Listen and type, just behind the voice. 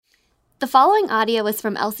The following audio is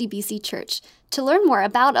from LCBC Church. To learn more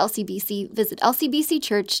about LCBC, visit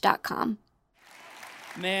lcbcchurch.com.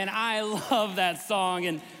 Man, I love that song,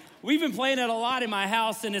 and we've been playing it a lot in my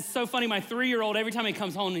house, and it's so funny. My 3-year-old, every time he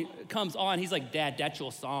comes on, he's like, "Dad, that's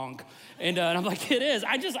your song," and I'm like, "It is."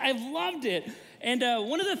 I've loved it, and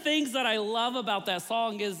one of the things that I love about that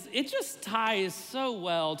song is it just ties so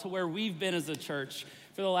well to where we've been as a church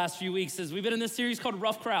for the last few weeks. Is we've been in this series called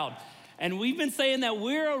Rough Crowd. And we've been saying that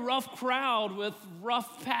we're a rough crowd with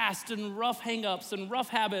rough past and rough hangups and rough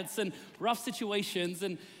habits and rough situations.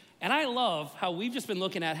 And I love how we've just been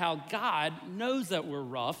looking at how God knows that we're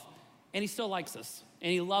rough and he still likes us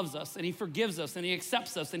and he loves us and he forgives us and he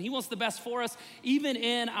accepts us and he wants the best for us even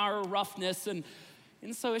in our roughness. And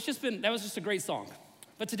so that was just a great song.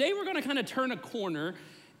 But today we're gonna kind of turn a corner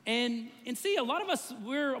and see, a lot of us,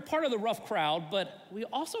 we're a part of the rough crowd, but we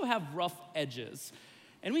also have rough edges.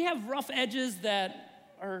 And we have rough edges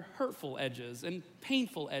that are hurtful edges and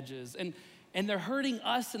painful edges, and they're hurting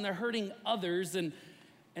us and they're hurting others, and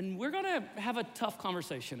we're gonna have a tough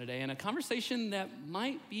conversation today, and a conversation that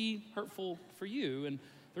might be hurtful for you. And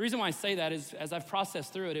the reason why I say that is, as I've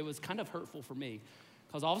processed through it, it was kind of hurtful for me,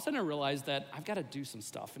 because all of a sudden I realized that I've gotta do some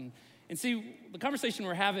stuff. And see, the conversation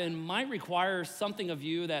we're having might require something of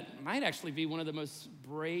you that might actually be one of the most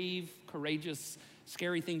brave, courageous,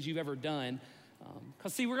 scary things you've ever done.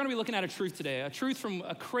 Because see, we're gonna be looking at a truth today, a truth from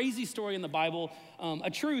a crazy story in the Bible, a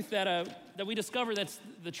truth that we discover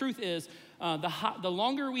the truth is, the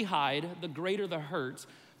longer we hide, the greater the hurt.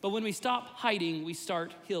 But when we stop hiding, we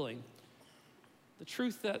start healing. The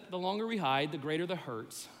truth that the longer we hide, the greater the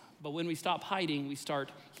hurts. But when we stop hiding, we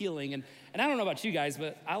start healing. And I don't know about you guys,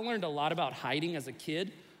 but I learned a lot about hiding as a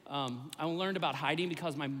kid. I learned about hiding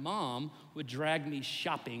because my mom would drag me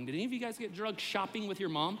shopping. Did any of you guys get drugged shopping with your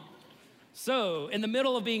mom? So, in the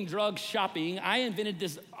middle of being drug shopping, I invented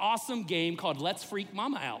this awesome game called Let's Freak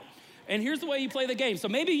Mama Out. And here's the way you play the game. So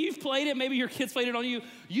maybe you've played it, maybe your kids played it on you.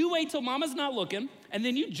 You wait till mama's not looking, and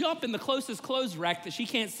then you jump in the closest clothes rack that she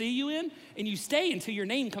can't see you in, and you stay until your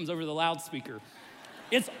name comes over the loudspeaker.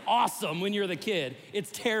 It's awesome when you're the kid.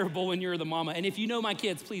 It's terrible when you're the mama. And if you know my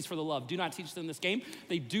kids, please, for the love, do not teach them this game.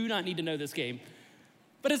 They do not need to know this game.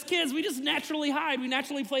 But as kids, we just naturally hide. We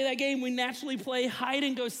naturally play that game. We naturally play hide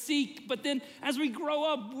and go seek. But then as we grow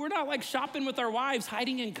up, we're not like shopping with our wives,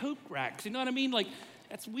 hiding in coat racks. You know what I mean? Like,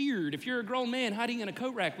 that's weird. If you're a grown man hiding in a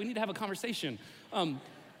coat rack, we need to have a conversation.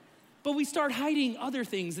 But we start hiding other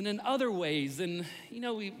things and in other ways. And, you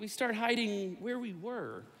know, we start hiding where we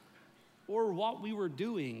were or what we were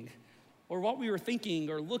doing or what we were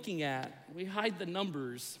thinking or looking at. We hide the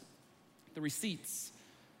numbers, the receipts.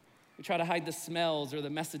 We try to hide the smells or the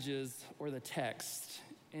messages or the text,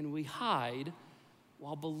 and we hide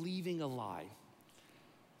while believing a lie.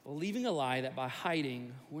 Believing a lie that by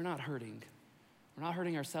hiding, we're not hurting. We're not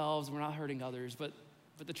hurting ourselves, we're not hurting others, but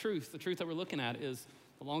the truth that we're looking at is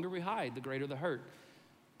the longer we hide, the greater the hurt.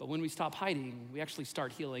 But when we stop hiding, we actually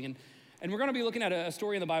start healing. And we're gonna be looking at a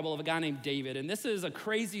story in the Bible of a guy named David, and this is a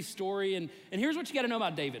crazy story, and here's what you gotta know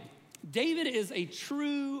about David. David is a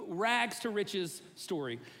true rags to riches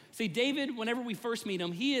story. See, David, whenever we first meet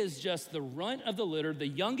him, he is just the runt of the litter, the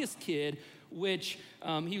youngest kid, which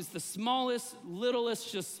he was the smallest,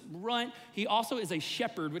 littlest, just runt. He also is a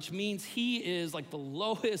shepherd, which means he is like the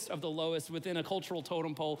lowest of the lowest within a cultural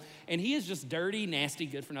totem pole. And he is just dirty, nasty,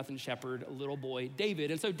 good for nothing shepherd, little boy,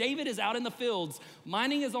 David. And so David is out in the fields,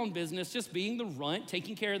 minding his own business, just being the runt,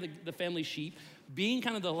 taking care of the family sheep, being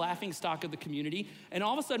kind of the laughing stock of the community. And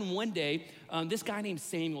all of a sudden one day, this guy named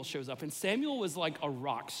Samuel shows up. And Samuel was like a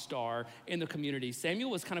rock star in the community.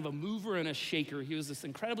 Samuel was kind of a mover and a shaker. He was this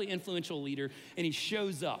incredibly influential leader, and he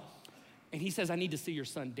shows up. And he says, "I need to see your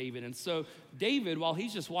son, David." And so David, while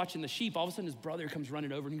he's just watching the sheep, all of a sudden his brother comes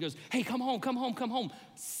running over and he goes, "Hey, come home, come home, come home.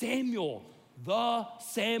 Samuel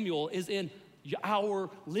is in our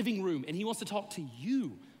living room, and he wants to talk to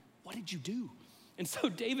you. What did you do?" And so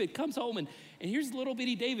David comes home, and here's little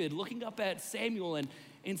bitty David looking up at Samuel,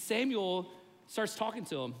 and Samuel starts talking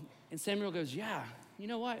to him. And Samuel goes, "Yeah, you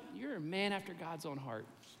know what? You're a man after God's own heart.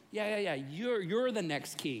 Yeah. You're the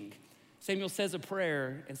next king." Samuel says a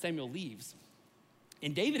prayer, and Samuel leaves.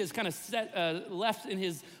 And David is kind of left in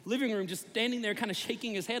his living room, just standing there kind of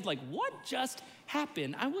shaking his head like, what just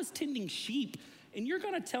happened? I was tending sheep, and you're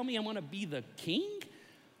gonna tell me I'm gonna be the king?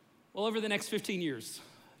 Well, over the next 15 years,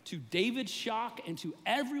 to David's shock and to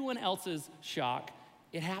everyone else's shock,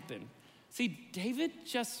 it happened. See, David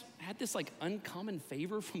just had this like uncommon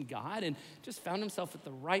favor from God and just found himself at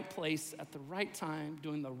the right place at the right time,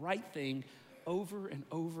 doing the right thing over and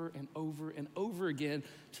over and over and over again,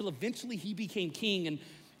 till eventually he became king.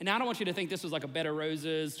 And now I don't want you to think this was like a bed of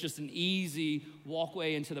roses, just an easy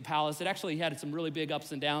walkway into the palace. It actually had some really big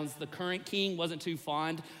ups and downs. The current king wasn't too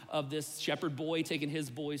fond of this shepherd boy taking his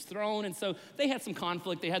boy's throne. And so they had some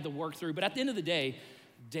conflict they had to work through. But at the end of the day,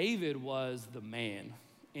 David was the man.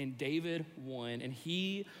 And David won, and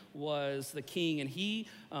he was the king, and he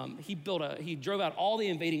drove out all the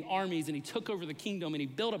invading armies, and he took over the kingdom, and he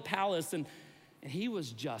built a palace, and he was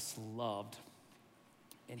just loved.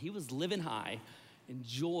 And he was living high,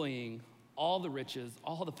 enjoying all the riches,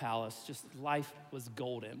 all the palace, just life was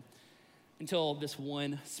golden until this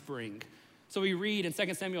one spring. So we read in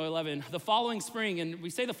 2 Samuel 11, the following spring, and we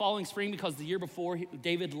say the following spring because the year before,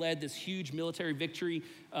 David led this huge military victory,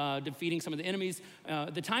 defeating some of the enemies.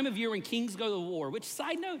 The time of year when kings go to war, which,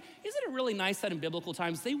 side note, isn't it really nice that in biblical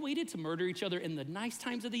times, they waited to murder each other in the nice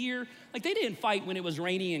times of the year? Like, they didn't fight when it was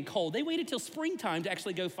rainy and cold. They waited till springtime to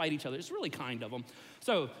actually go fight each other. It's really kind of them.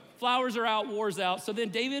 So flowers are out, war's out. So then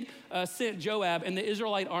David sent Joab and the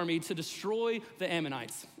Israelite army to destroy the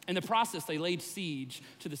Ammonites. In the process, they laid siege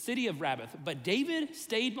to the city of Rabbah, but David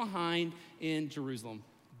stayed behind in Jerusalem.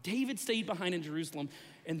 David stayed behind in Jerusalem,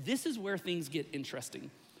 and this is where things get interesting.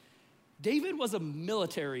 David was a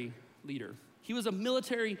military leader. He was a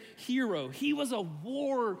military hero. He was a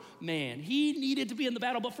war man. He needed to be in the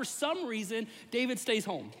battle, but for some reason, David stays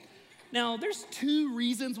home. Now, there's two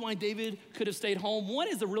reasons why David could have stayed home. One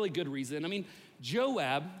is a really good reason. I mean,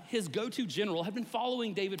 Joab, his go-to general, had been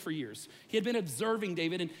following David for years. He had been observing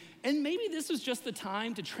David, and maybe this was just the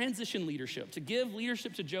time to transition leadership, to give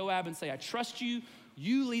leadership to Joab and say, I trust you,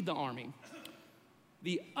 you lead the army.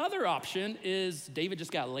 The other option is David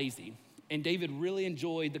just got lazy, and David really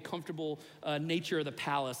enjoyed the comfortable nature of the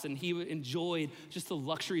palace, and he enjoyed just the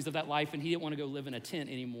luxuries of that life, and he didn't want to go live in a tent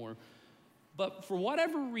anymore. But for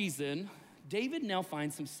whatever reason, David now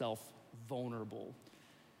finds himself vulnerable.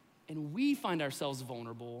 And we find ourselves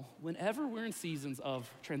vulnerable whenever we're in seasons of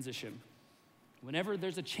transition, whenever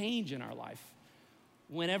there's a change in our life,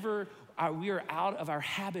 whenever we are out of our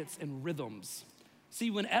habits and rhythms. See,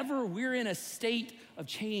 whenever we're in a state of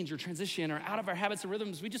change or transition or out of our habits and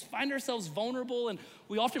rhythms, we just find ourselves vulnerable, and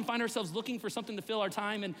we often find ourselves looking for something to fill our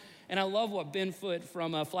time. And I love what Ben Foote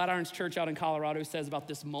from Flatirons Church out in Colorado says about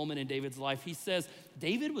this moment in David's life. He says,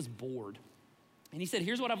 David was bored. And he said,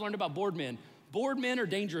 here's what I've learned about bored men. Bored men are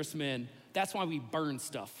dangerous men. That's why we burn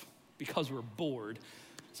stuff, because we're bored.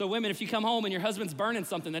 So women, if you come home and your husband's burning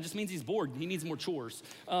something, that just means he's bored. He needs more chores.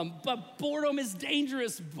 But boredom is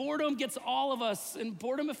dangerous. Boredom gets all of us, and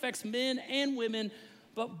boredom affects men and women.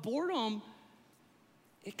 But boredom,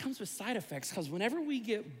 it comes with side effects, because whenever we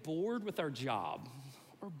get bored with our job,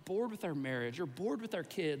 or bored with our marriage, or bored with our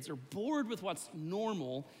kids, or bored with what's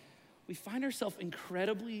normal, we find ourselves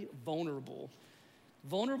incredibly vulnerable.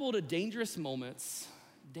 Vulnerable to dangerous moments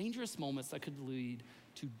that could lead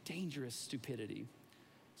to dangerous stupidity.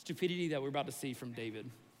 Stupidity that we're about to see from David.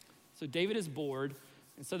 So David is bored,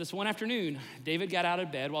 and so this one afternoon, David got out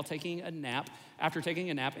of bed after taking a nap,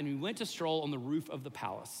 and he went to stroll on the roof of the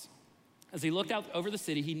palace. As he looked out over the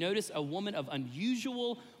city, he noticed a woman of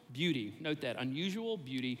unusual beauty, note that, unusual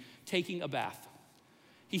beauty, taking a bath.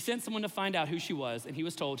 He sent someone to find out who she was, and he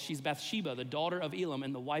was told she's Bathsheba, the daughter of Elam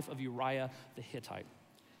and the wife of Uriah the Hittite.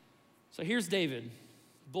 So here's David,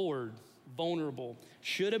 bored, vulnerable,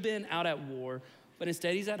 should have been out at war, but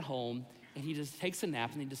instead he's at home, and he just takes a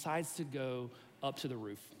nap, and he decides to go up to the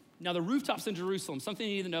roof. Now, the rooftops in Jerusalem, something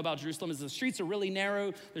you need to know about Jerusalem is the streets are really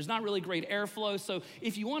narrow. There's not really great airflow. So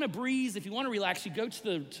if you want to breeze, if you want to relax, you go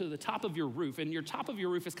to the top of your roof. And your top of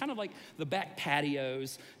your roof is kind of like the back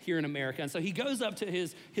patios here in America. And so he goes up to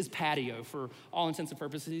his patio for all intents and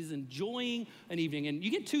purposes. He's enjoying an evening. And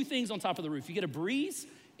you get two things on top of the roof. You get a breeze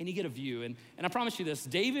and you get a view. And I promise you this,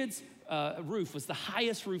 David's roof was the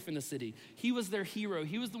highest roof in the city. He was their hero.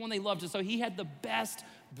 He was the one they loved. And so he had the best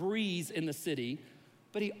breeze in the city.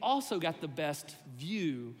 But he also got the best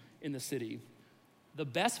view in the city. The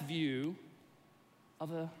best view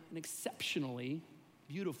of an exceptionally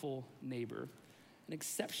beautiful neighbor. An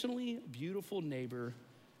exceptionally beautiful neighbor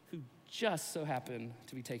who just so happened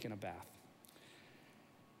to be taking a bath.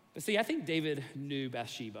 But see, I think David knew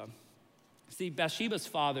Bathsheba. See, Bathsheba's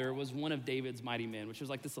father was one of David's mighty men, which was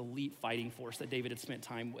like this elite fighting force that David had spent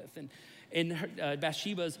time with. And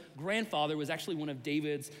Bathsheba's grandfather was actually one of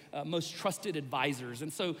David's most trusted advisors.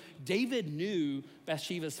 And so David knew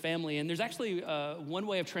Bathsheba's family. And there's actually one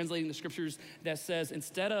way of translating the scriptures that says,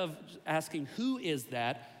 instead of asking, who is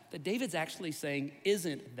that David's actually saying,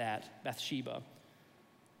 isn't that Bathsheba?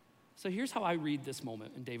 So here's how I read this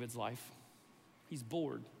moment in David's life. He's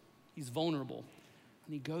bored, he's vulnerable,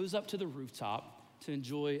 and he goes up to the rooftop to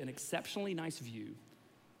enjoy an exceptionally nice view.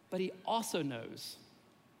 But he also knows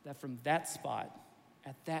that from that spot,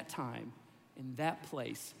 at that time, in that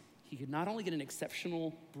place, he could not only get an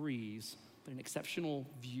exceptional breeze, but an exceptional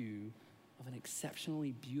view of an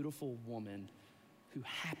exceptionally beautiful woman who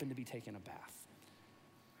happened to be taking a bath.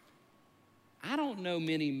 I don't know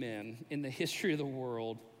many men in the history of the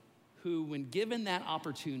world who, when given that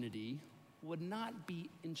opportunity, would not be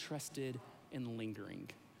interested in lingering,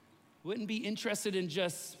 wouldn't be interested in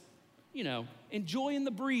just, enjoying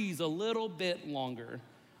the breeze a little bit longer.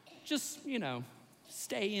 Just,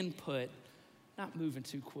 staying put, not moving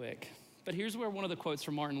too quick. But here's where one of the quotes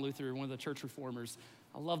from Martin Luther, one of the church reformers,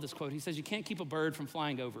 I love this quote. He says, "You can't keep a bird from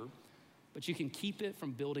flying over, but you can keep it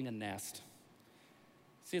from building a nest."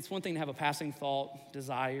 See, it's one thing to have a passing thought,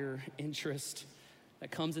 desire, interest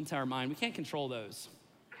that comes into our mind. We can't control those,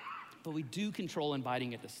 but we do control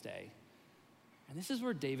inviting it to stay. And this is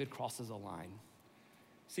where David crosses a line.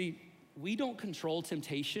 See, we don't control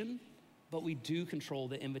temptation, but we do control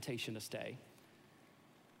the invitation to stay.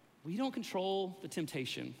 We don't control the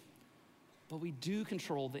temptation, but we do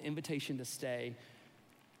control the invitation to stay.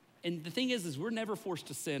 And the thing is we're never forced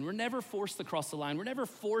to sin. We're never forced to cross the line. We're never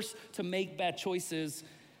forced to make bad choices.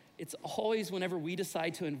 It's always whenever we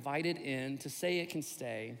decide to invite it in, to say it can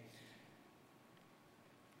stay.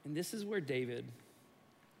 And this is where David,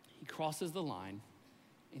 he crosses the line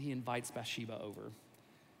and he invites Bathsheba over.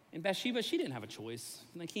 And Bathsheba, she didn't have a choice.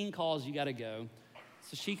 When the king calls, you gotta go.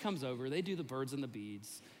 So she comes over, they do the birds and the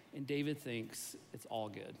beads, and David thinks it's all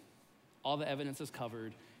good. All the evidence is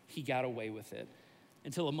covered, he got away with it.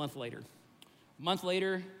 Until a month later. A month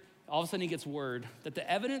later, all of a sudden he gets word that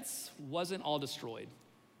the evidence wasn't all destroyed.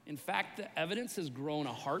 In fact, the evidence has grown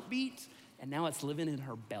a heartbeat, and now it's living in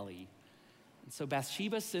her belly. And so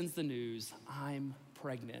Bathsheba sends the news, "I'm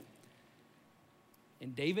pregnant."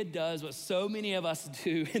 And David does what so many of us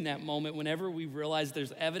do in that moment whenever we realize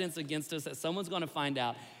there's evidence against us that someone's gonna find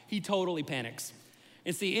out. He totally panics.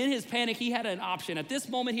 And see, in his panic, he had an option. At this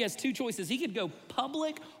moment, he has two choices. He could go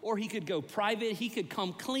public or he could go private. He could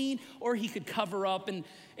come clean or he could cover up.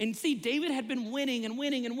 And see, David had been winning and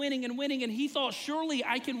winning and winning and winning, and he thought, surely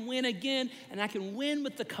I can win again, and I can win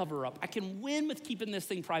with the cover up. I can win with keeping this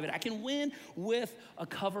thing private. I can win with a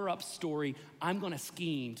cover up story. I'm gonna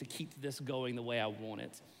scheme to keep this going the way I want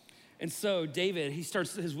it. And so David,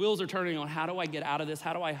 his wheels are turning on, how do I get out of this?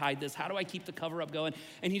 How do I hide this? How do I keep the cover up going?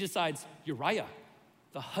 And he decides, Uriah,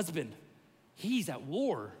 the husband, he's at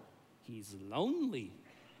war. He's lonely.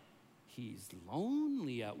 He's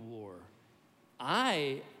lonely at war.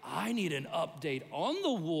 I need an update on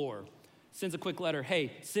the war. Sends a quick letter.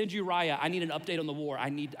 Hey, send Uriah. I need an update on the war. I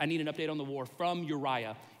need an update on the war from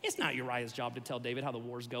Uriah. It's not Uriah's job to tell David how the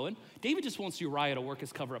war's going. David just wants Uriah to work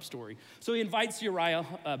his cover-up story. So he invites Uriah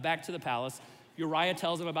back to the palace. Uriah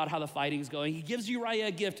tells him about how the fighting's going. He gives Uriah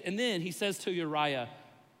a gift, and then he says to Uriah,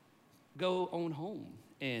 go on home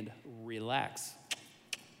and relax.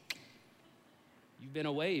 You've been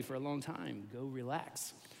away for a long time. Go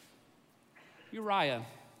relax. Uriah,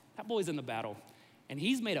 that boy's in the battle, and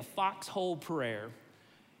he's made a foxhole prayer.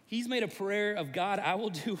 He's made a prayer of, God, I will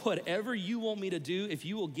do whatever you want me to do if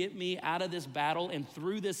you will get me out of this battle and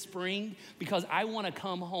through this spring, because I want to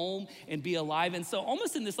come home and be alive. And so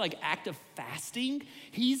almost in this act of fasting,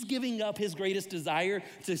 he's giving up his greatest desire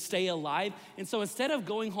to stay alive. And so instead of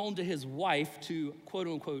going home to his wife to quote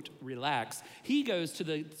unquote relax, he goes to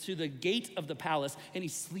the gate of the palace and he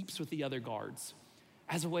sleeps with the other guards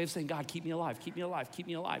as a way of saying, God, keep me alive, keep me alive, keep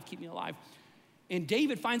me alive, keep me alive. And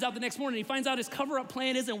David finds out the next morning, he finds out his cover-up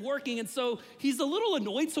plan isn't working, and so he's a little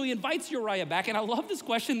annoyed, so he invites Uriah back. And I love this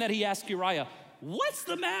question that he asked Uriah, what's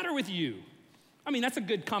the matter with you? I mean, that's a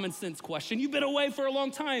good common sense question. You've been away for a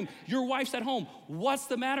long time. Your wife's at home. What's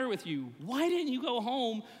the matter with you? Why didn't you go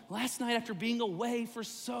home last night after being away for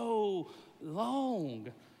so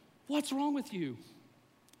long? What's wrong with you?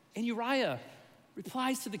 And Uriah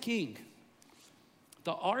replies to the king,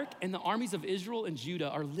 the ark and the armies of Israel and Judah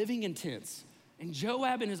are living in tents, and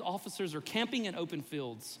Joab and his officers are camping in open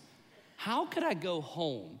fields. How could I go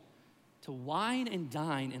home to wine and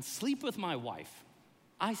dine and sleep with my wife?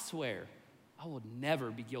 I swear, I will never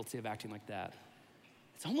be guilty of acting like that.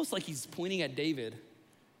 It's almost like he's pointing at David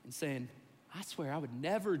and saying, I swear I would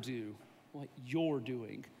never do what you're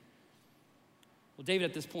doing. Well, David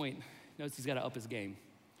at this point knows he's got to up his game.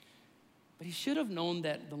 But he should have known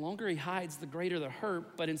that the longer he hides, the greater the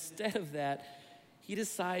hurt. But instead of that, he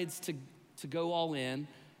decides to go all in.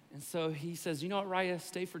 And so he says, you know what, Uriah,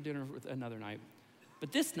 stay for dinner with another night.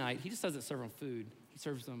 But this night, he just doesn't serve them food. He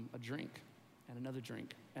serves them a drink and another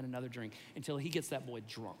drink and another drink until he gets that boy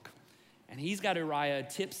drunk. And he's got Uriah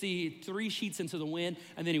tipsy, 3 sheets into the wind,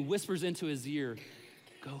 and then he whispers into his ear,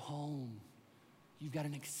 go home. You've got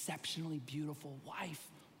an exceptionally beautiful wife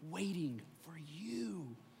waiting for you.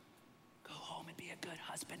 Go home and be a good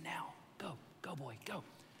husband now. Go boy, go.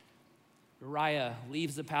 Uriah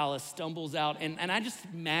leaves the palace, stumbles out, and I just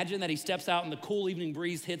imagine that he steps out and the cool evening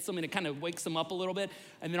breeze hits him and it kind of wakes him up a little bit.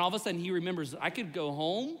 And then all of a sudden he remembers, I could go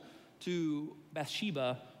home to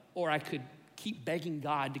Bathsheba, or I could keep begging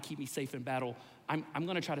God to keep me safe in battle. I'm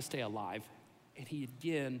gonna try to stay alive. And he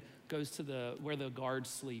again goes to where the guards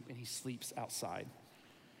sleep, and he sleeps outside.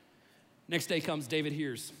 Next day comes, David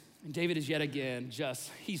hears. And David is yet again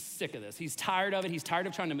he's sick of this. He's tired of it. He's tired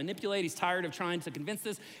of trying to manipulate. He's tired of trying to convince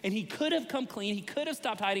this. And he could have come clean. He could have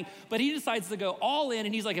stopped hiding, but he decides to go all in.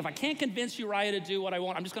 And he's like, if I can't convince Uriah to do what I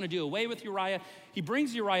want, I'm just gonna do away with Uriah. He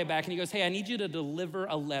brings Uriah back and he goes, hey, I need you to deliver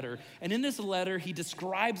a letter. And in this letter, he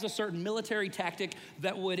describes a certain military tactic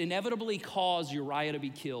that would inevitably cause Uriah to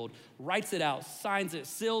be killed. Writes it out, signs it,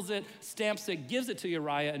 seals it, stamps it, gives it to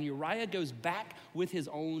Uriah, and Uriah goes back with his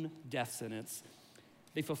own death sentence.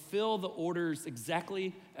 They fulfill the orders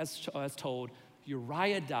exactly as told.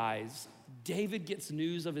 Uriah dies. David gets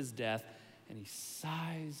news of his death, and he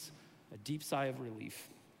sighs a deep sigh of relief.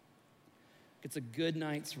 Gets a good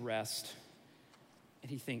night's rest,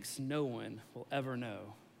 and he thinks no one will ever know.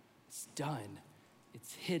 It's done.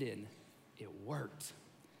 It's hidden. It worked.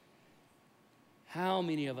 How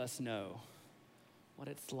many of us know what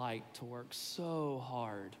it's like to work so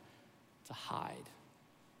hard to hide,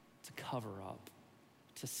 to cover up,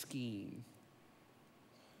 to scheme,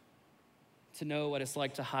 to know what it's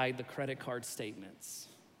like to hide the credit card statements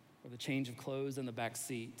or the change of clothes in the back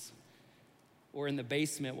seat or in the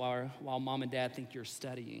basement while mom and dad think you're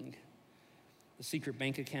studying, the secret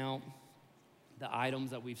bank account, the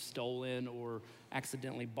items that we've stolen or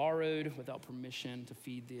accidentally borrowed without permission to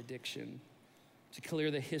feed the addiction, to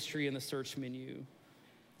clear the history in the search menu,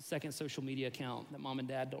 the second social media account that mom and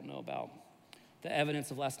dad don't know about, the evidence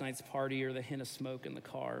of last night's party or the hint of smoke in the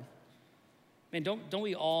car. Man, don't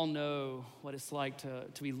we all know what it's like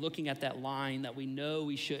to be looking at that line that we know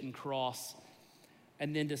we shouldn't cross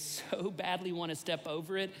and then to so badly want to step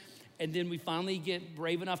over it, and then we finally get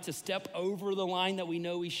brave enough to step over the line that we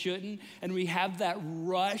know we shouldn't, and we have that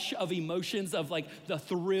rush of emotions of like the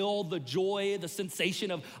thrill, the joy, the sensation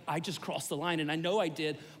of I just crossed the line and I know I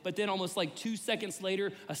did, but then almost like 2 seconds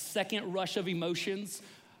later, a second rush of emotions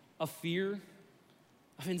of fear,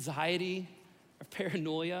 of anxiety, of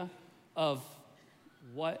paranoia, of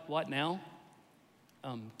what now?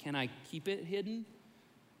 Can I keep it hidden?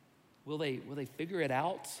 Will they figure it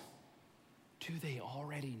out? Do they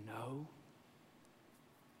already know?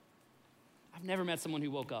 I've never met someone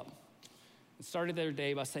who woke up and started their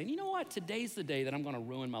day by saying, you know what, today's the day that I'm gonna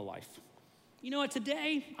ruin my life. You know what,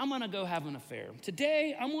 today I'm gonna go have an affair.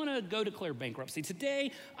 Today I'm gonna go declare bankruptcy.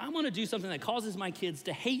 Today I'm gonna do something that causes my kids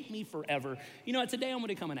to hate me forever. You know what, today I'm gonna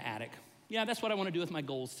become an addict. Yeah, that's what I wanna do with my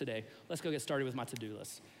goals today. Let's go get started with my to-do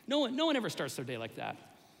list. No one ever starts their day like that.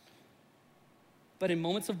 But in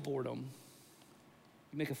moments of boredom,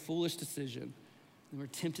 you make a foolish decision, and we're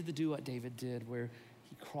tempted to do what David did, where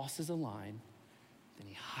he crosses a line, then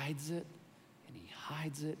he hides it, and he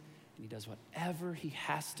hides it, and he does whatever he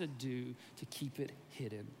has to do to keep it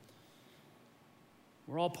hidden.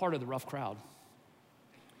 We're all part of the rough crowd.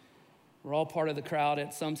 We're all part of the crowd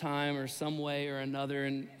at some time or some way or another,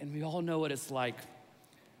 and we all know what it's like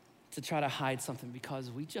to try to hide something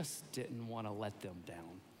because we just didn't want to let them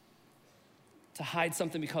down. To hide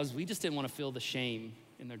something because we just didn't want to feel the shame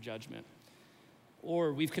in their judgment.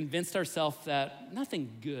 Or we've convinced ourselves that nothing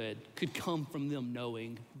good could come from them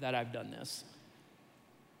knowing that I've done this.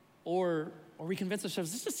 Or we convince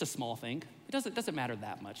ourselves it's just a small thing. It doesn't matter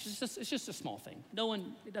that much. It's just a small thing.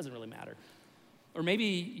 It doesn't really matter. Or maybe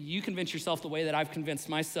you convince yourself the way that I've convinced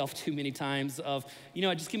myself too many times of,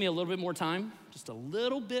 just give me a little bit more time, just a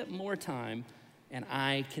little bit more time, and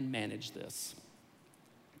I can manage this.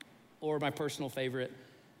 Or my personal favorite,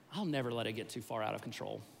 I'll never let it get too far out of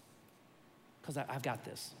control because I've got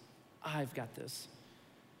this. I've got this.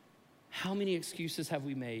 How many excuses have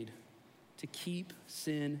we made to keep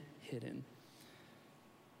sin hidden?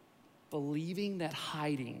 Believing that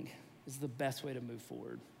hiding is the best way to move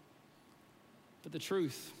forward. But the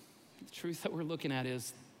truth that we're looking at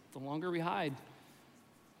is the longer we hide,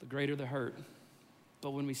 the greater the hurt. But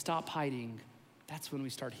when we stop hiding, that's when we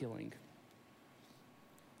start healing.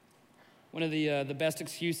 One of the best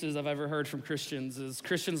excuses I've ever heard from Christians is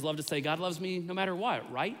Christians love to say, God loves me no matter what,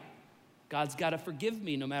 right? God's got to forgive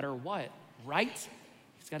me no matter what, right?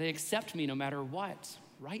 He's got to accept me no matter what,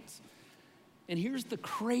 right? And here's the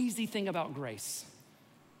crazy thing about grace.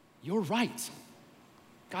 You're right.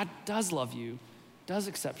 God does love you, does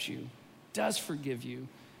accept you, does forgive you,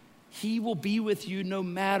 He will be with you no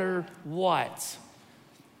matter what.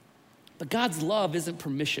 But God's love isn't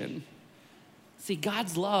permission. See,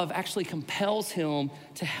 God's love actually compels him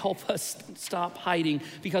to help us stop hiding,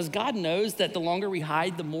 because God knows that the longer we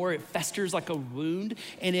hide, the more it festers like a wound,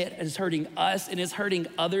 and it is hurting us and it's hurting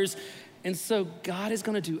others. And so God is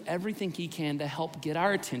gonna do everything he can to help get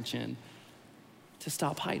our attention to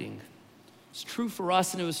stop hiding. It's true for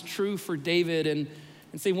us, and it was true for David. And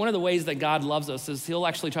see, one of the ways that God loves us is he'll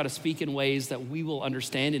actually try to speak in ways that we will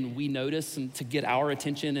understand and we notice, and to get our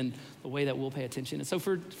attention and the way that we'll pay attention. And so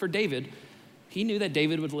for David, he knew that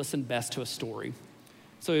David would listen best to a story.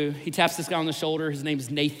 So he taps this guy on the shoulder. His name is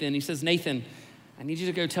Nathan. He says, Nathan, I need you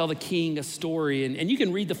to go tell the king a story. And you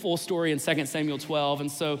can read the full story in 2 Samuel 12.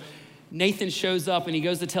 And so Nathan shows up and he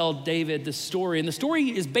goes to tell David the story. And the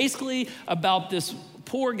story is basically about this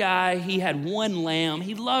poor guy. He had one lamb.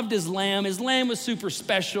 He loved his lamb. His lamb was super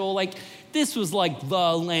special. Like, this was like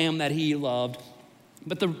the lamb that he loved.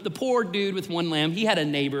 But the poor dude with one lamb, he had a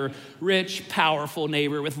neighbor, rich, powerful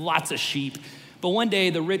neighbor with lots of sheep. But one day,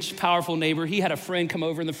 the rich, powerful neighbor, he had a friend come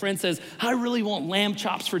over, and the friend says, I really want lamb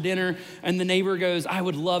chops for dinner. And the neighbor goes, I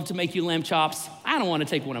would love to make you lamb chops. I don't want to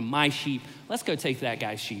take one of my sheep. Let's go take that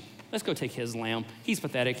guy's sheep. Let's go take his lamb. He's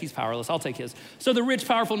pathetic, he's powerless, I'll take his. So the rich,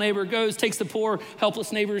 powerful neighbor goes, takes the poor,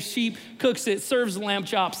 helpless neighbor's sheep, cooks it, serves the lamb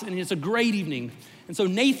chops, and it's a great evening. And so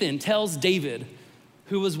Nathan tells David,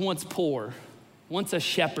 who was once poor, once a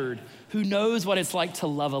shepherd, who knows what it's like to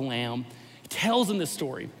love a lamb, tells him this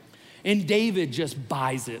story. And David just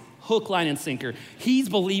buys it, hook, line, and sinker. He's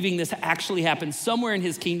believing this actually happened somewhere in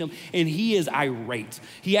his kingdom, and he is irate.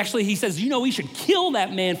 He says, we should kill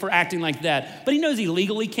that man for acting like that. But he knows he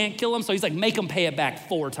legally can't kill him, so he's like, make him pay it back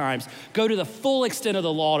 4 times. Go to the full extent of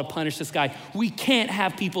the law to punish this guy. We can't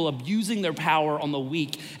have people abusing their power on the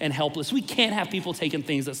weak and helpless. We can't have people taking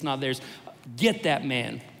things that's not theirs. Get that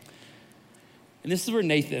man. And this is where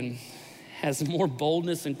Nathan has more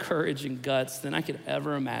boldness and courage and guts than I could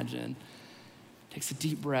ever imagine. Takes a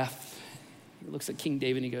deep breath. He looks at King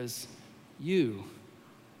David and he goes, you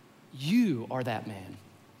are that man.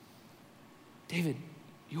 David,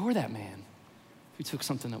 you're that man who took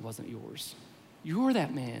something that wasn't yours. You're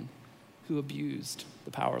that man who abused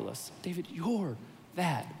the powerless. David, you're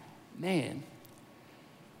that man.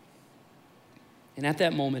 And at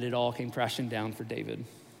that moment, it all came crashing down for David.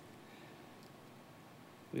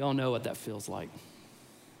 We all know what that feels like.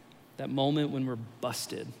 That moment when we're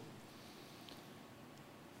busted.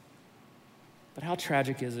 But how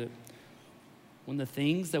tragic is it when the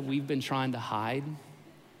things that we've been trying to hide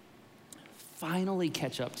finally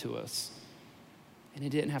catch up to us, and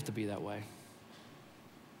it didn't have to be that way.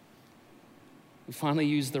 We finally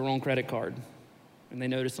used the wrong credit card, and they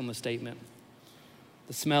noticed on the statement.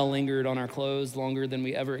 The smell lingered on our clothes longer than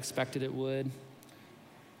we ever expected it would.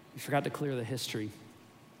 We forgot to clear the history.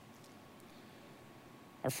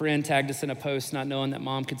 Our friend tagged us in a post not knowing that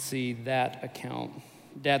mom could see that account.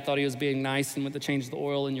 Dad thought he was being nice and went to change the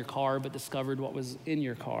oil in your car, but discovered what was in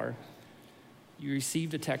your car. You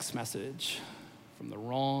received a text message from the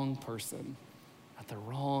wrong person at the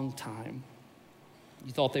wrong time.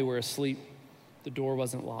 You thought they were asleep. The door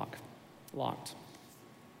wasn't locked.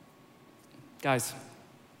 Guys,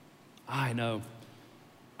 I know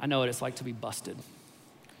what it's like to be busted.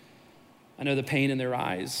 I know the pain in their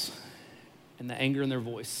eyes, and the anger in their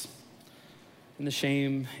voice, and the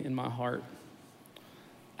shame in my heart.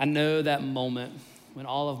 I know that moment when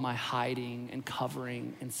all of my hiding and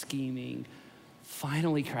covering and scheming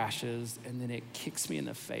finally crashes, and then it kicks me in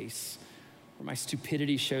the face, where my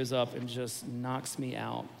stupidity shows up and just knocks me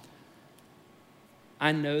out.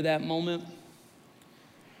 I know that moment,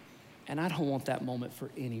 and I don't want that moment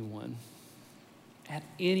for anyone at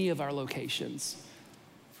any of our locations,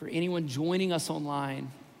 for anyone joining us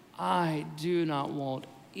online. I do not want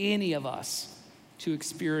any of us to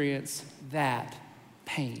experience that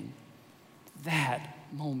pain, that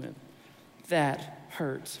moment, that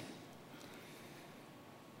hurt.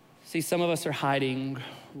 See, some of us are hiding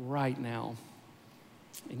right now,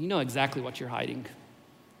 and you know exactly what you're hiding,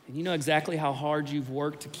 and you know exactly how hard you've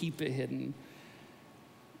worked to keep it hidden.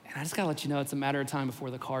 And I just gotta let you know, it's a matter of time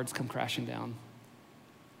before the cards come crashing down,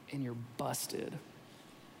 and you're busted.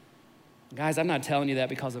 Guys, I'm not telling you that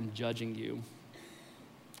because I'm judging you.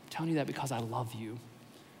 I'm telling you that because I love you.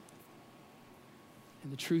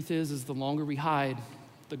 And the truth is the longer we hide,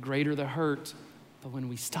 the greater the hurt. But when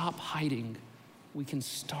we stop hiding, we can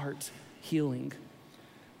start healing.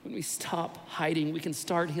 when we stop hiding, we can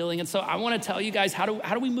start healing. And so I want to tell you guys, how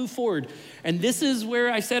do we move forward? And this is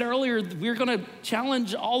where I said earlier, we're going to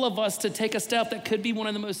challenge all of us to take a step that could be one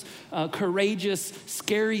of the most courageous,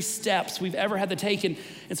 scary steps we've ever had to take. And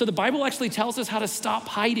so the Bible actually tells us how to stop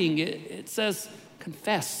hiding. It says,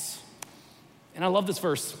 confess. And I love this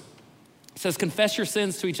verse. It says, confess your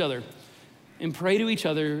sins to each other and pray to each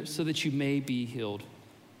other so that you may be healed.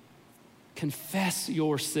 Confess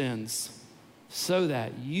your sins so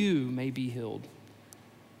that you may be healed.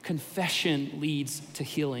 Confession leads to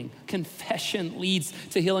healing. Confession leads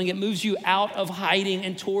to healing. It moves you out of hiding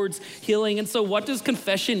and towards healing. And so what does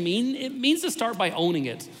confession mean? It means to start by owning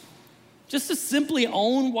it. Just to simply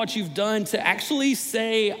own what you've done, to actually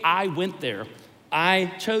say, I went there.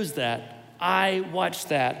 I chose that. I watched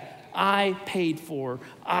that. I paid for.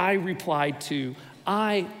 I replied to.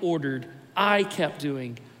 I ordered. I kept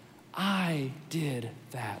doing. I did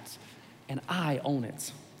that. And I own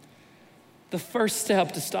it. The first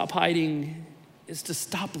step to stop hiding is to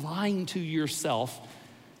stop lying to yourself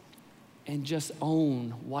and just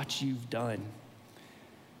own what you've done.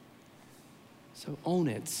 So own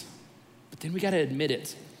it. But then we got to admit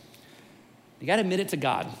it. You got to admit it to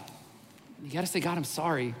God. You got to say, God, I'm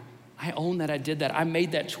sorry. I own that I did that. I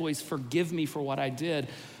made that choice. Forgive me for what I did.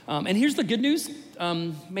 And here's the good news.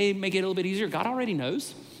 May make it a little bit easier. God already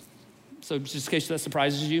knows. So just in case that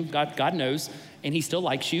surprises you, God knows, and he still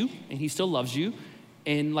likes you, and he still loves you.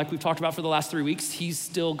 And like we've talked about for the last 3 weeks, he's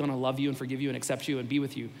still gonna love you and forgive you and accept you and be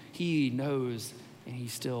with you. He knows, and he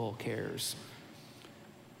still cares.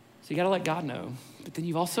 So you gotta let God know. But then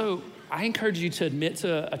I encourage you to admit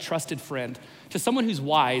to a trusted friend, to someone who's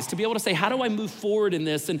wise, to be able to say, how do I move forward in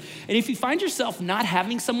this? And if you find yourself not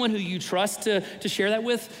having someone who you trust to share that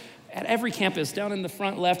with, at every campus, down in the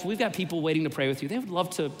front left, we've got people waiting to pray with you. They would love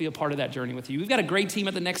to be a part of that journey with you. We've got a great team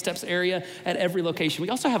at the Next Steps area at every location. We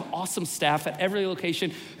also have awesome staff at every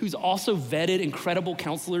location who's also vetted incredible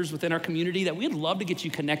counselors within our community that we'd love to get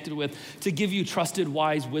you connected with to give you trusted,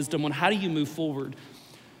 wise wisdom on how do you move forward.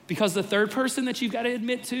 Because the third person that you've got to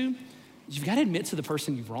admit to, you've got to admit to the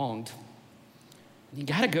person you've wronged. And you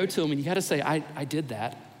got to go to them and you got to say, I did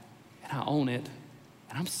that, and I own it,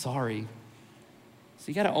 and I'm sorry. So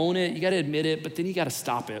you gotta own it, you gotta admit it, but then you gotta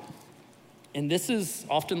stop it. And this is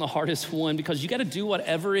often the hardest one because you gotta do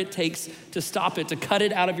whatever it takes to stop it, to cut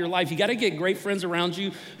it out of your life. You gotta get great friends around you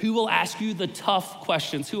who will ask you the tough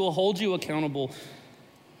questions, who will hold you accountable.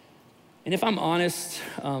 And if I'm honest,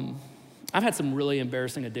 I've had some really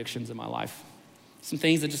embarrassing addictions in my life. Some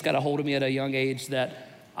things that just got a hold of me at a young age that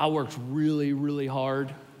I worked really, really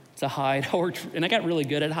hard to hide. And I got really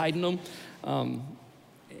good at hiding them.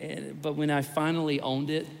 But when I finally owned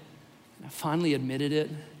it, and I finally admitted it,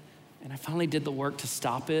 and I finally did the work to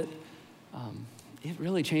stop it, it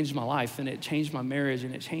really changed my life, and it changed my marriage,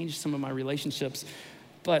 and it changed some of my relationships.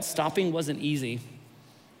 But stopping wasn't easy.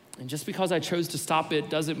 And just because I chose to stop it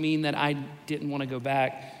doesn't mean that I didn't want to go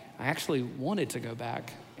back. I actually wanted to go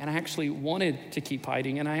back. And I actually wanted to keep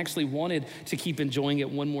hiding, and I actually wanted to keep enjoying it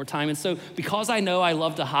one more time. And so because I know I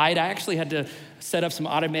love to hide, I actually had to set up some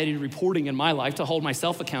automated reporting in my life to hold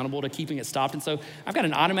myself accountable to keeping it stopped. And so I've got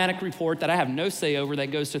an automatic report that I have no say over that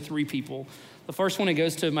goes to 3 people. The first one, it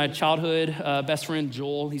goes to my childhood best friend,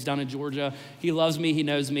 Joel. He's down in Georgia. He loves me, he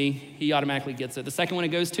knows me, he automatically gets it. The second one it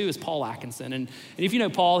goes to is Paul Atkinson. And if you know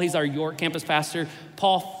Paul, he's our York campus pastor.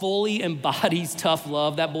 Paul fully embodies tough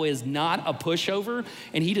love. That boy is not a pushover,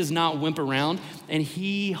 and he does not wimp around. And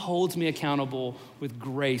he holds me accountable with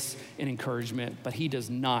grace and encouragement, but he is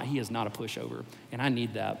not a pushover, and I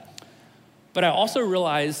need that. But I also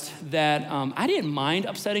realized that I didn't mind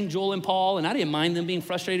upsetting Joel and Paul, and I didn't mind them being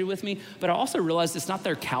frustrated with me, but I also realized it's not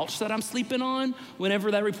their couch that I'm sleeping on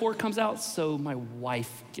whenever that report comes out, so my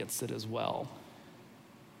wife gets it as well.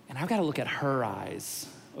 And I've got to look at her eyes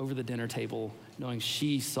over the dinner table knowing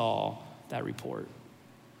she saw that report.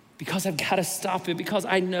 Because I've got to stop it, because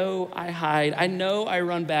I know I hide, I know I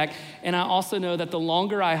run back, and I also know that the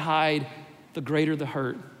longer I hide, the greater the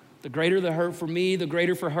hurt. The greater the hurt for me, the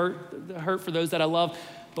greater the hurt for those that I love.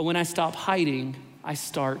 But when I stop hiding, I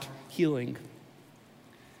start healing.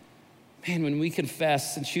 Man, when we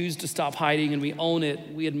confess and choose to stop hiding and we own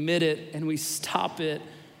it, we admit it, and we stop it,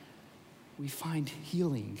 we find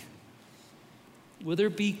healing. Will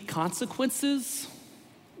there be consequences?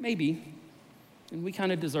 Maybe. And we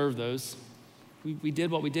kind of deserve those. We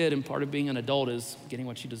did what we did, and part of being an adult is getting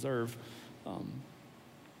what you deserve.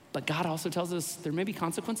 But God also tells us there may be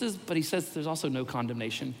consequences, but he says there's also no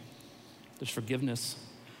condemnation. There's forgiveness,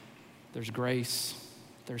 there's grace,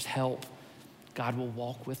 there's help. God will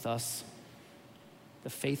walk with us. The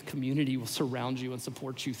faith community will surround you and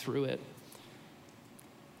support you through it.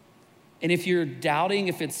 And if you're doubting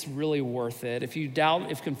if it's really worth it, if you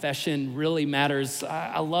doubt if confession really matters,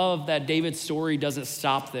 I love that David's story doesn't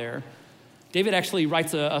stop there. David actually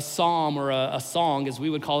writes a psalm or a song, as we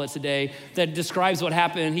would call it today, that describes what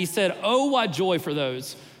happened. He said, "Oh, what joy for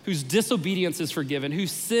those whose disobedience is forgiven,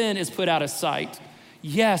 whose sin is put out of sight.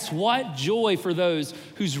 Yes, what joy for those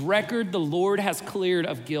whose record the Lord has cleared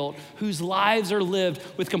of guilt, whose lives are lived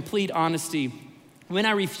with complete honesty. When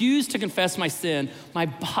I refused to confess my sin, my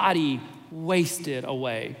body wasted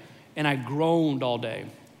away, and I groaned all day.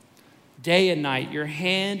 Day and night, your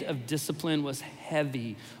hand of discipline was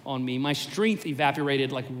heavy on me. My strength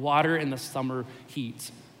evaporated like water in the summer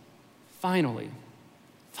heat. Finally,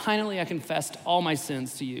 I confessed all my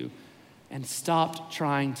sins to you and stopped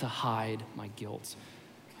trying to hide my guilt.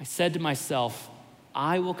 I said to myself,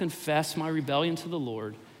 I will confess my rebellion to the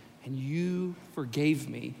Lord, and you forgave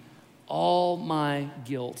me. All my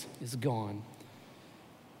guilt is gone."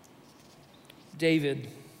 David,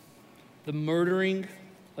 the murdering,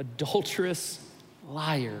 adulterous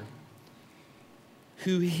liar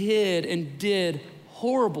who hid and did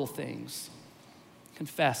horrible things,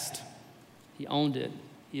 confessed. He owned it.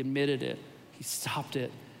 He admitted it. He stopped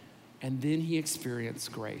it. And then he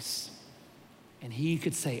experienced grace. And he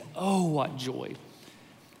could say, "Oh, what joy."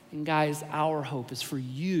 And guys, our hope is for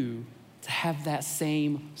you to have that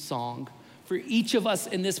same song. For each of us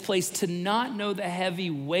in this place to not know the heavy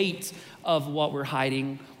weight of what we're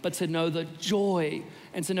hiding, but to know the joy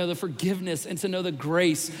and to know the forgiveness and to know the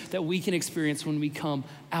grace that we can experience when we come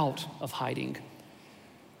out of hiding.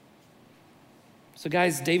 So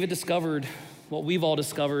guys, David discovered what we've all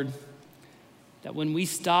discovered, that when we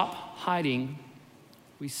stop hiding,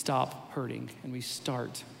 we stop hurting and we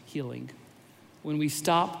start healing. When we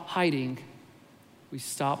stop hiding, we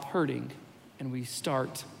stop hurting and we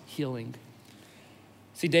start healing.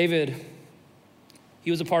 See, David,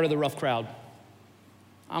 he was a part of the rough crowd.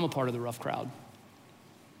 I'm a part of the rough crowd.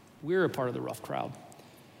 We're a part of the rough crowd.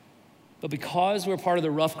 But because we're part of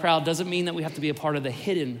the rough crowd doesn't mean that we have to be a part of the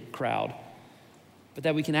hidden crowd, but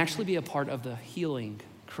that we can actually be a part of the healing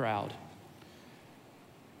crowd.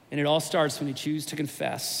 And it all starts when you choose to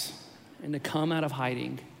confess and to come out of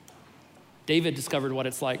hiding. David discovered what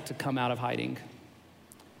it's like to come out of hiding.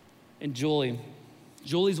 And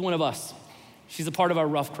Julie's one of us. She's a part of our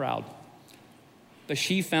rough crowd. But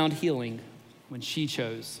she found healing when she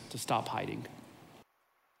chose to stop hiding.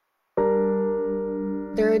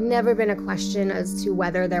 There had never been a question as to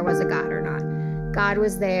whether there was a God or not. God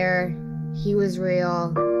was there. He was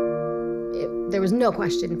real. There was no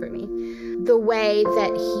question for me. The way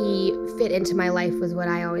that he fit into my life was what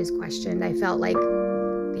I always questioned. I felt like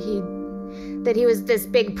he was this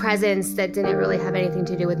big presence that didn't really have anything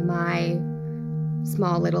to do with my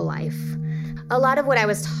small little life. A lot of what I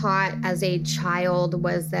was taught as a child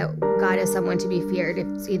was that God is someone to be feared.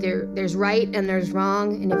 It's either there's right and there's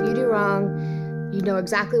wrong, and if you do wrong, you know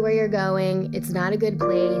exactly where you're going. It's not a good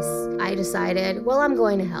place. I decided, well, I'm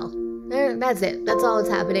going to hell. That's it. That's all that's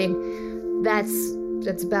happening.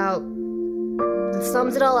 That's about, it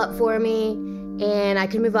sums it all up for me, and I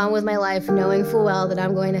can move on with my life knowing full well that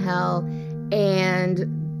I'm going to hell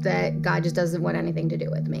and that God just doesn't want anything to do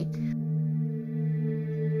with me.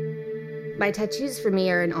 My tattoos for me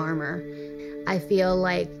are an armor. I feel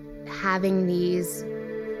like having these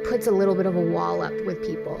puts a little bit of a wall up with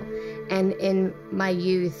people. And in my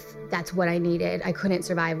youth, that's what I needed. I couldn't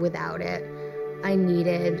survive without it. I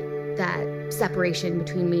needed that separation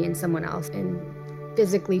between me and someone else. And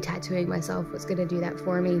physically tattooing myself was gonna do that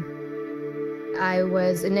for me. I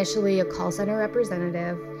was initially a call center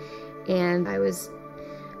representative, and I was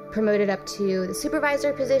promoted up to the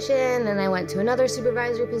supervisor position, and I went to another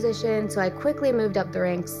supervisor position. So I quickly moved up the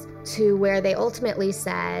ranks to where they ultimately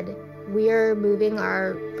said, "We're moving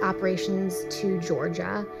our operations to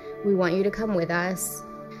Georgia. We want you to come with us."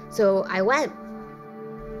 So I went.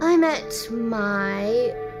 I met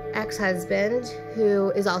my ex-husband, who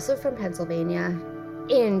is also from Pennsylvania,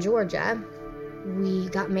 in Georgia. We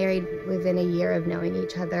got married within a year of knowing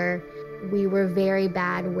each other. We were very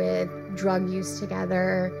bad with drug use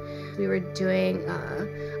together. We were doing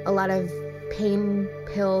a lot of pain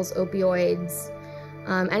pills, opioids,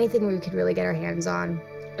 anything we could really get our hands on.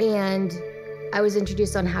 And I was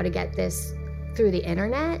introduced on how to get this through the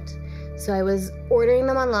internet. So I was ordering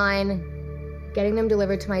them online, getting them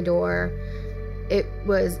delivered to my door. It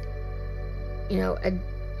was, a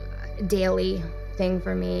daily thing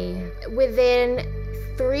for me. Within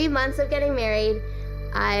 3 months of getting married,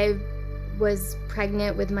 I was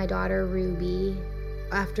pregnant with my daughter, Ruby.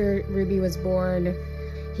 After Ruby was born,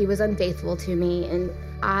 he was unfaithful to me, and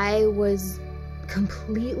I was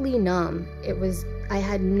completely numb. I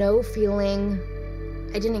had no feeling.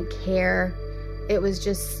 I didn't care. It was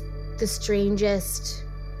just the strangest,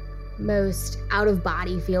 most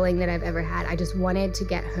out-of-body feeling that I've ever had. I just wanted to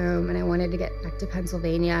get home, and I wanted to get back to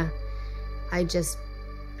Pennsylvania. I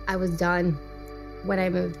was done. When I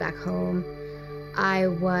moved back home, I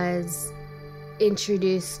was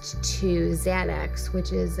introduced to Xanax,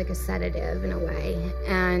 which is like a sedative in a way,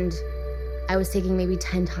 and I was taking maybe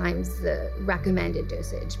 10 times the recommended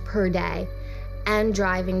dosage per day and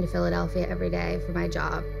driving to Philadelphia every day for my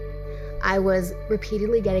job. I was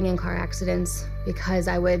repeatedly getting in car accidents because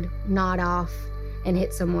I would nod off and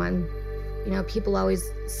hit someone. You know, people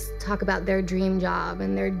always talk about their dream job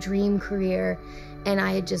and their dream career, and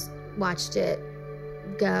I had just watched it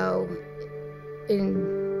go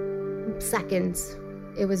in seconds.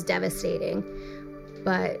 It was devastating,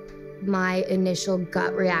 but my initial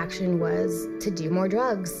gut reaction was to do more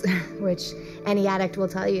drugs, which any addict will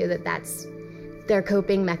tell you that that's their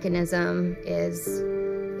coping mechanism is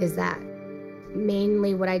that.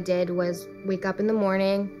 Mainly what I did was wake up in the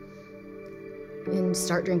morning and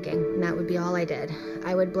start drinking, and that would be all I did.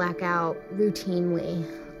 I would black out routinely.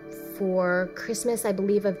 For Christmas, I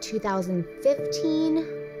believe, of 2015,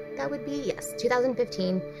 that would be, yes,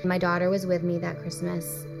 2015. My daughter was with me that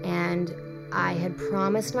Christmas, and I had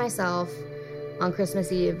promised myself on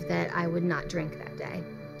Christmas Eve that I would not drink that day.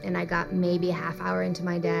 And I got maybe a half hour into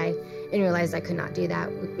my day and realized I could not do that,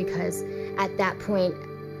 because at that point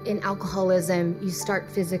in alcoholism, you start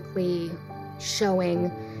physically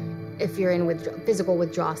showing if you're in physical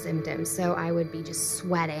withdrawal symptoms. So I would be just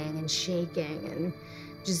sweating and shaking, and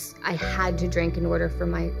I had to drink in order for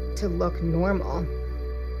to look normal.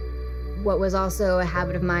 What was also a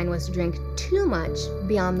habit of mine was to drink too much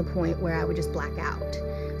beyond the point where I would just black out.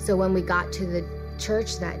 So when we got to the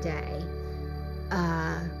church that day,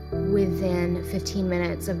 within 15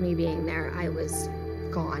 minutes of me being there, I was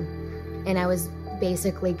gone. And I was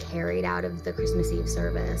basically carried out of the Christmas Eve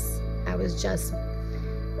service. I was just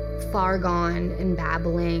far gone and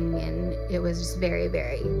babbling, and it was just very,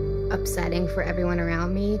 very upsetting for everyone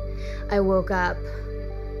around me. I woke up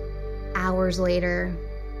hours later,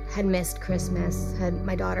 had missed Christmas,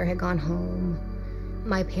 my daughter had gone home.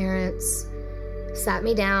 My parents sat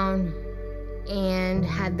me down and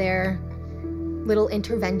had their little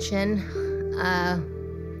intervention,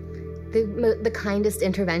 the kindest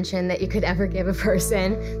intervention that you could ever give a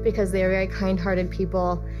person, because they are very kind-hearted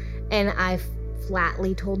people. And I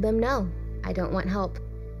flatly told them, no, I don't want help.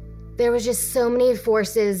 There was just so many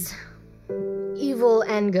forces, evil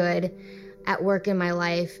and good, at work in my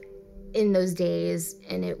life in those days,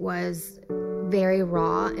 and it was very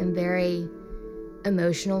raw and very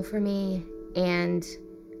emotional for me. And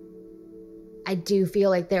I do feel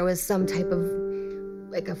like there was some type of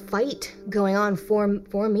like a fight going on for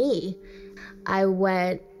me. I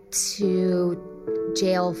went to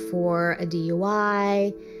jail for a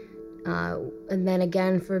DUI, and then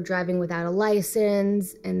again for driving without a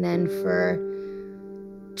license, and then for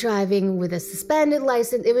driving with a suspended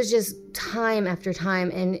license. It was just time after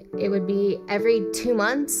time, and it would be every 2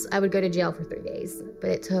 months I would go to jail for 3 days. But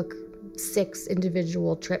it took 6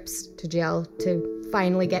 individual trips to jail to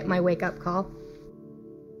finally get my wake-up call.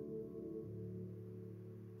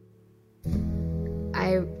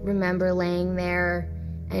 I remember laying there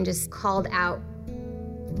and just called out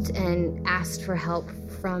and asked for help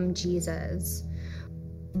from Jesus.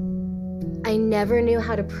 I never knew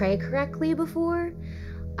how to pray correctly before.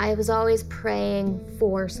 I was always praying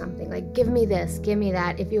for something, like, give me this, give me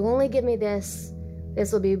that. If you only give me this,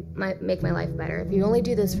 this will make my life better. If you only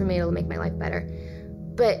do this for me, it'll make my life better.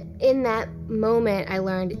 But in that moment, I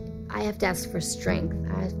learned I have to ask for strength.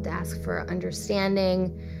 I have to ask for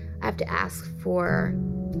understanding. I have to ask for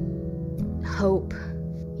hope.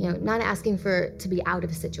 You know, not asking to be out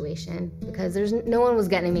of a situation, because no one was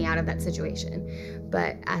getting me out of that situation,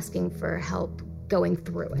 but asking for help going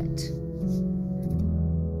through it.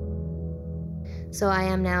 So I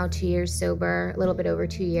am now 2 years sober, a little bit over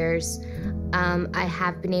 2 years. I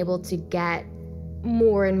have been able to get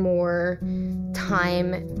more and more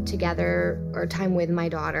time together, or time with my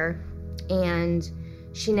daughter. And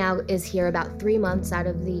she now is here about 3 months out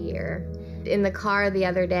of the year. In the car the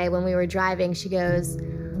other day when we were driving, she goes,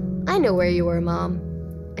 I know where you were, Mom.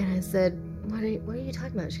 And I said, what are you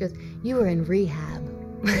talking about? She goes, you were in rehab.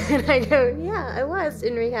 And I go, yeah, I was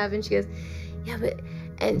in rehab. And she goes, yeah, but,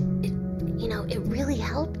 and it really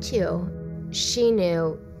helped you. She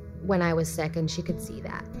knew when I was sick, and she could see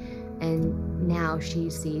that. And now she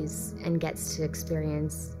sees and gets to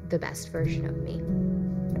experience the best version of me.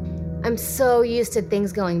 I'm so used to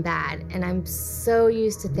things going bad, and I'm so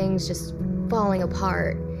used to things just falling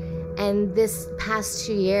apart. And this past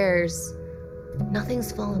 2 years,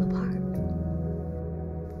 nothing's fallen apart.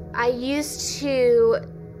 I used to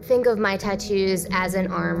think of my tattoos as an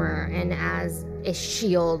armor and as a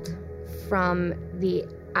shield from the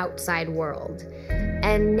outside world.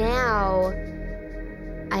 And now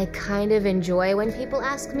I kind of enjoy when people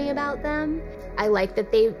ask me about them. I like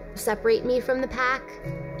that they separate me from the pack,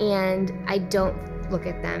 and I don't look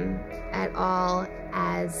at them at all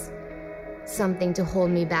as something to hold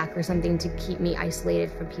me back or something to keep me isolated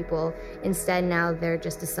from people. Instead, now they're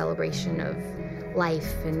just a celebration of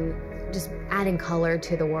life and just adding color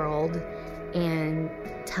to the world and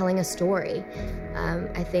telling a story.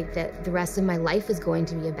 I think that the rest of my life is going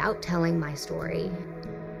to be about telling my story.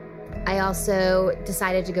 I also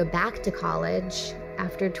decided to go back to college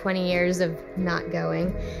after 20 years of not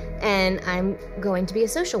going, and I'm going to be a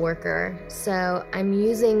social worker. So I'm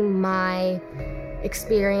using my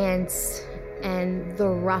experience and the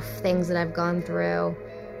rough things that I've gone through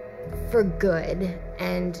for good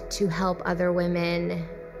and to help other women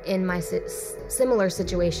in my similar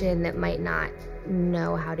situation that might not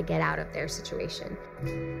know how to get out of their situation.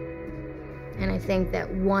 And I think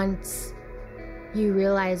that once you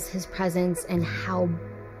realize his presence and how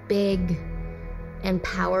big and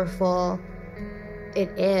powerful it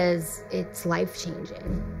is, it's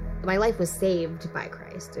life-changing. My life was saved by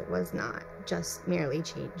Christ. It was not just merely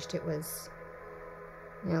changed. It was,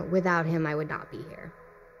 without him, I would not be here.